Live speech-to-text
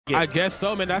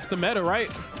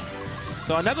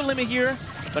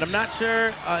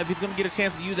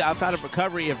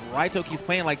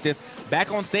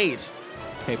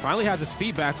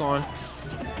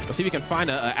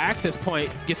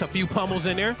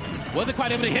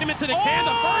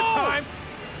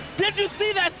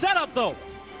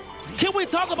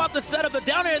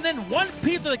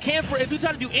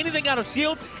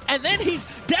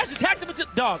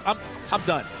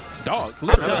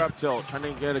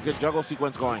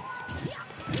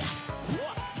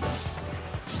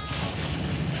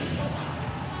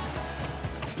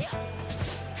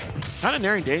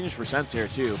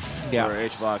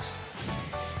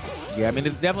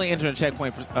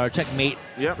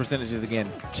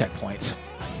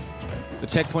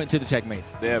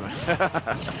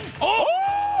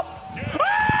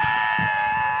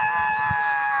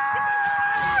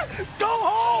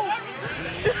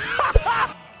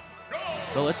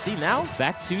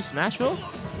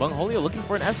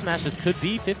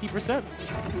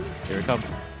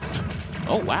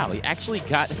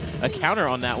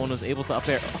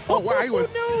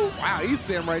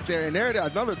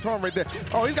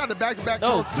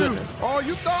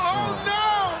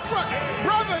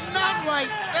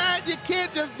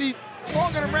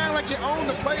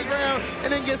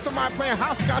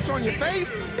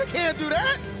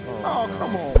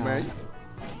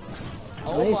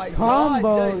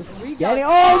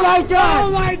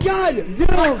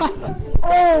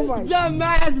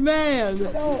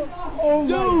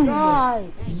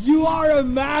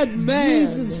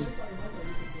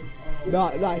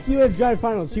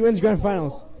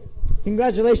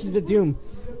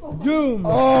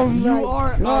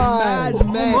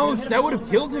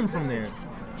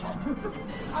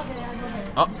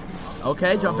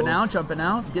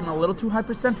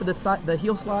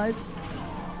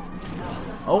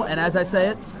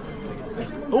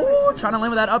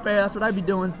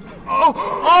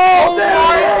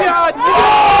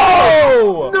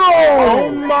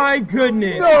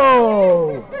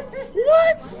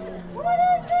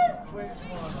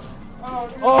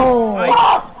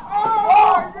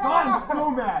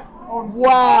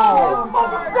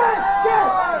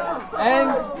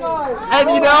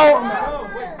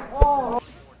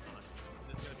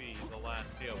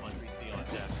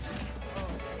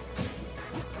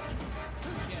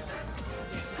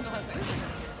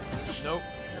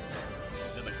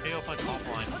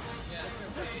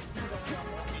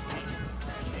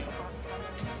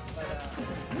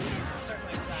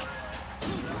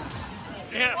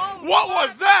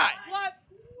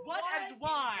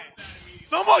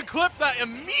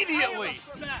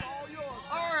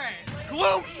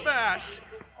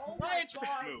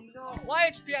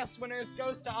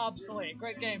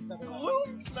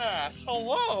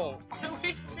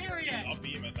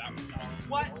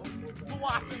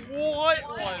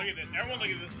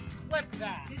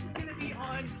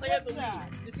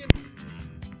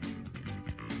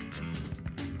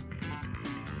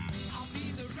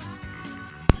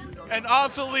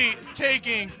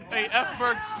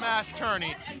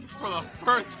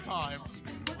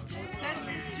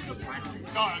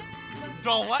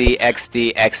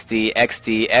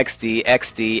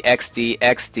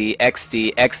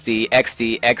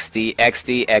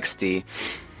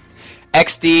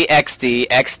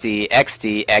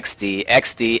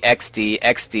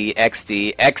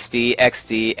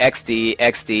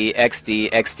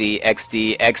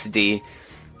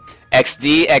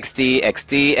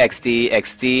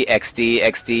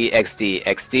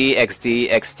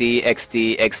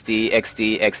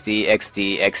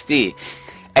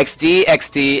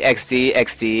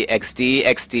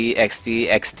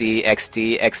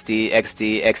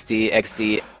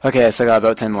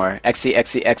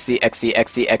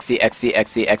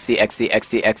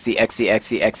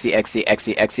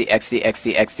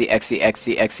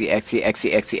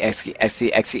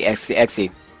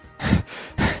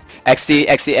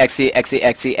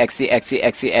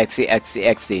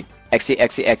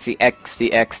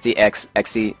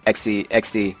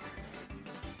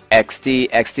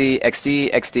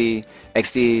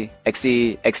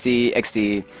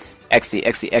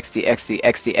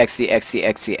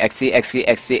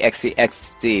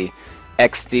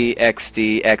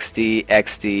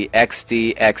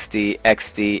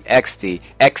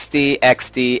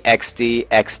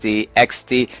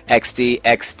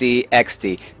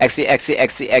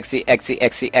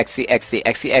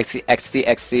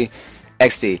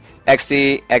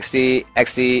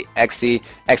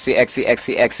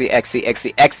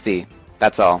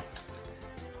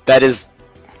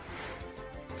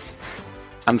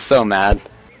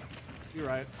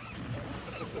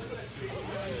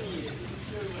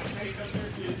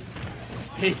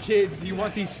Hey kids, you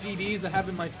want these CDs I have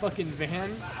in my fucking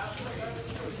van?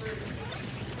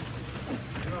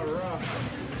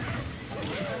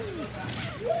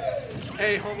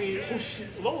 Hey homie, oh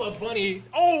shit, Lola Bunny.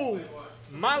 Oh,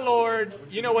 my lord,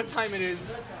 you know what time it is.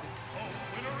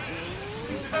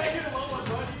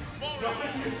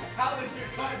 How is your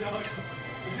car, dog?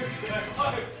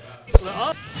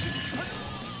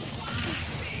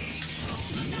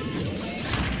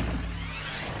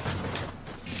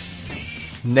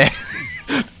 Ne,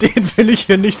 den will ich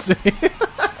hier nicht sehen.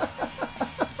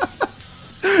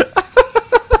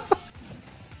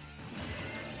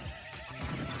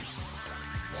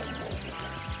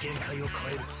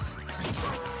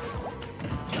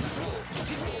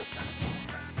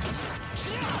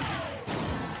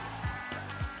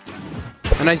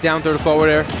 A nice down throw to forward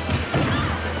air.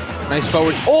 Nice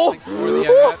forward. Oh!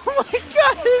 Oh my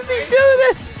god, how does he do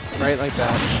this? Right like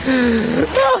that.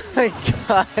 Oh my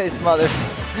god, his mother.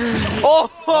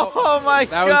 Oh my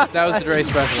god. That was the Dre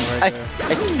special right there.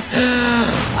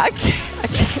 I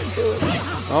can't do it.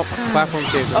 Oh, platform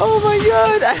saves. Oh my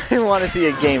god, I want to see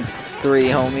a game 3,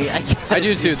 homie. I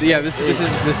do too. Yeah, this is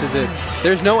it.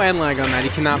 There's no end lag on that. He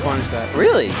cannot punish that.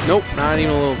 Really? Nope, not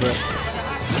even a little bit.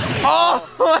 Oh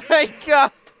my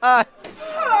god.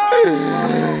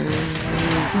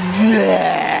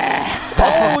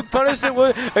 Oh, punish it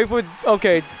would.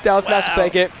 Okay, down smash to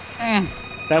take it.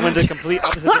 That went the complete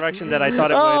opposite direction that I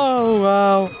thought it would. Oh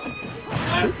wow.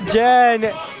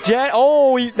 Jen.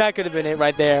 Oh, that could have been it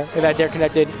right there if that dare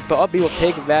connected. But up B will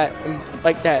take that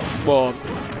like that. Well,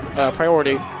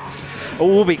 priority.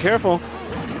 Oh, be careful.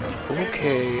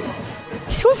 Okay.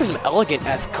 He's going for some elegant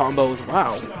S combos.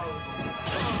 Wow.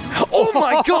 Oh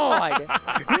my god!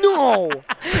 No!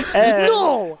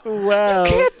 No! Wow. You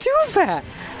can't do that!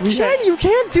 Jen, you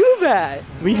can't do that!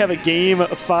 We have a game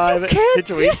 5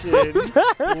 situation.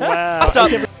 Wow.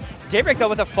 So, Daybreak, though,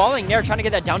 with a falling nair, trying to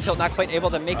get that down tilt, not quite able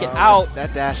to make it out.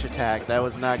 That dash attack, that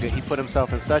was not good. He put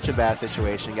himself in such a bad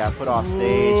situation, got put off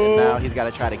stage, and now he's got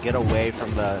to try to get away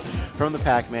from the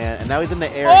Pac-Man, and now he's in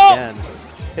the air again.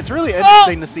 It's really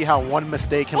interesting to see how one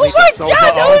mistake can lead to so much.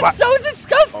 That was so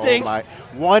disgusting. Oh my!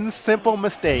 One simple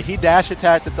mistake. He dash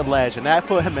attacked at the ledge, and that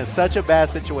put him in such a bad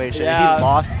situation. Yeah. He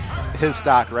lost his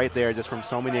stock right there just from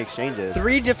so many exchanges.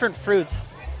 3 different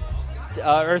fruits,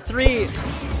 or 3.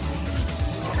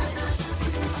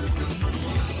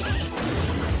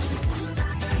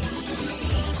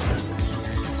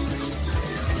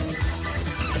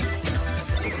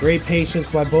 Great patience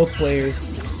by both players.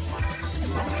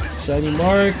 Shiny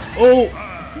mark. Oh!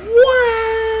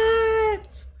 What?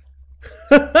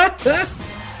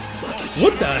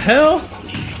 What the hell?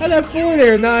 How'd that forward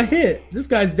air not hit? This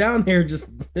guy's down here just...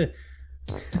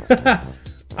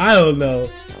 I don't know.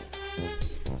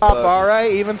 All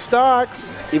right, even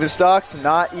stocks. Even stocks,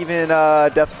 not even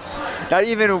not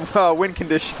even win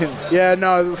conditions. Yeah,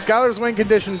 no, Skylar's win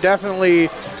condition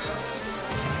definitely...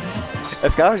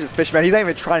 Skylar's just fish, man. He's not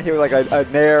even trying to hit like a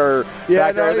nair.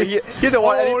 Yeah, no, he's at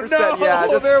 180%. No. Yeah,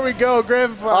 just there we go.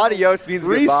 Grand final. Adios means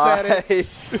reset goodbye.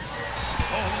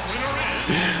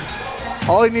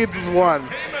 All he needs is 1.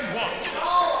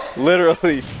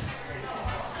 Literally.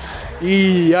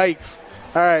 Yikes.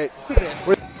 All right.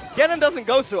 Gannon doesn't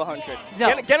go to 100.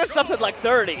 No. Gannon stops at like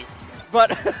 30.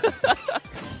 But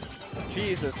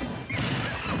Jesus.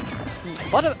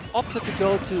 But opted to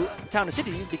go to Town and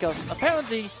City because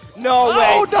apparently... No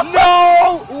way!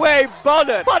 No way,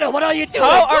 Butter! Butter, what are you doing?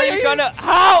 How are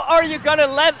you gonna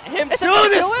let him do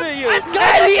this to you? I'm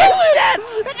gonna kill him!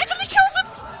 That actually kills him!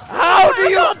 How do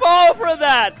you fall for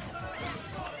that?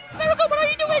 Miracle, what are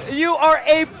you doing? You are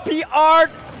a PR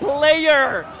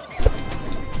player!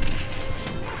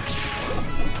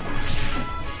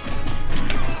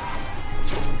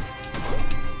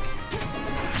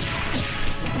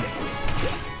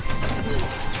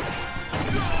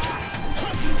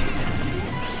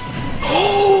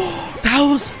 That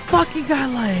was fucking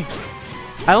godlike.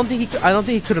 I don't think he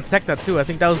could have teched that too. I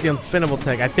think that was the unspinnable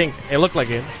tech. I think it looked like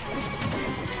it.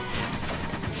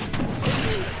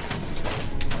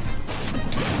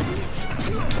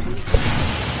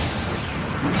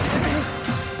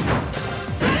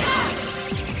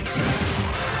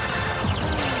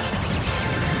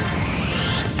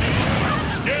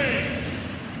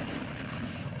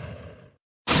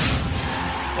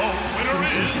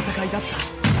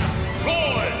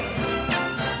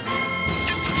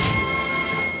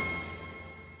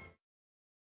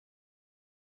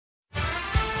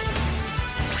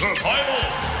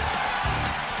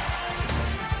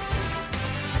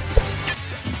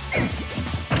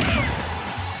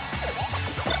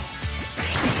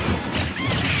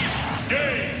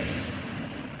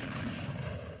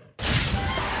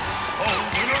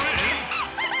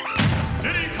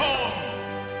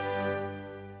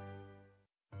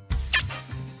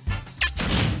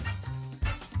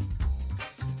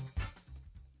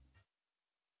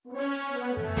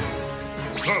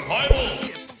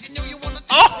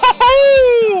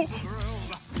 Oh!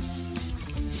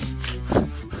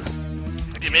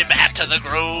 Give me back to the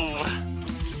groove.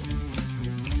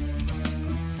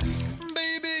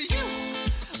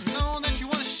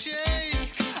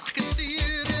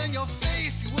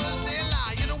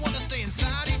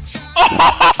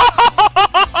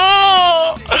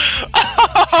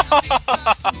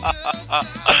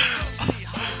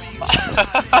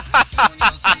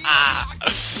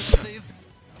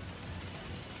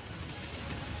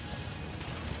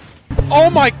 Oh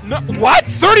my, no, what?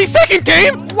 30-second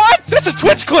game? What? That's a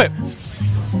Twitch clip.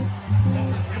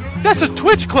 That's a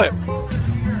Twitch clip.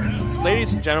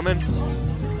 Ladies and gentlemen,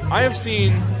 I have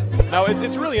seen, now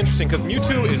it's really interesting because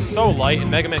Mewtwo is so light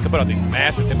and Mega Man can put out these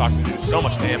massive hitboxes and do so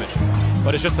much damage.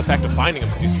 But it's just the fact of finding him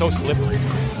because he's so slippery.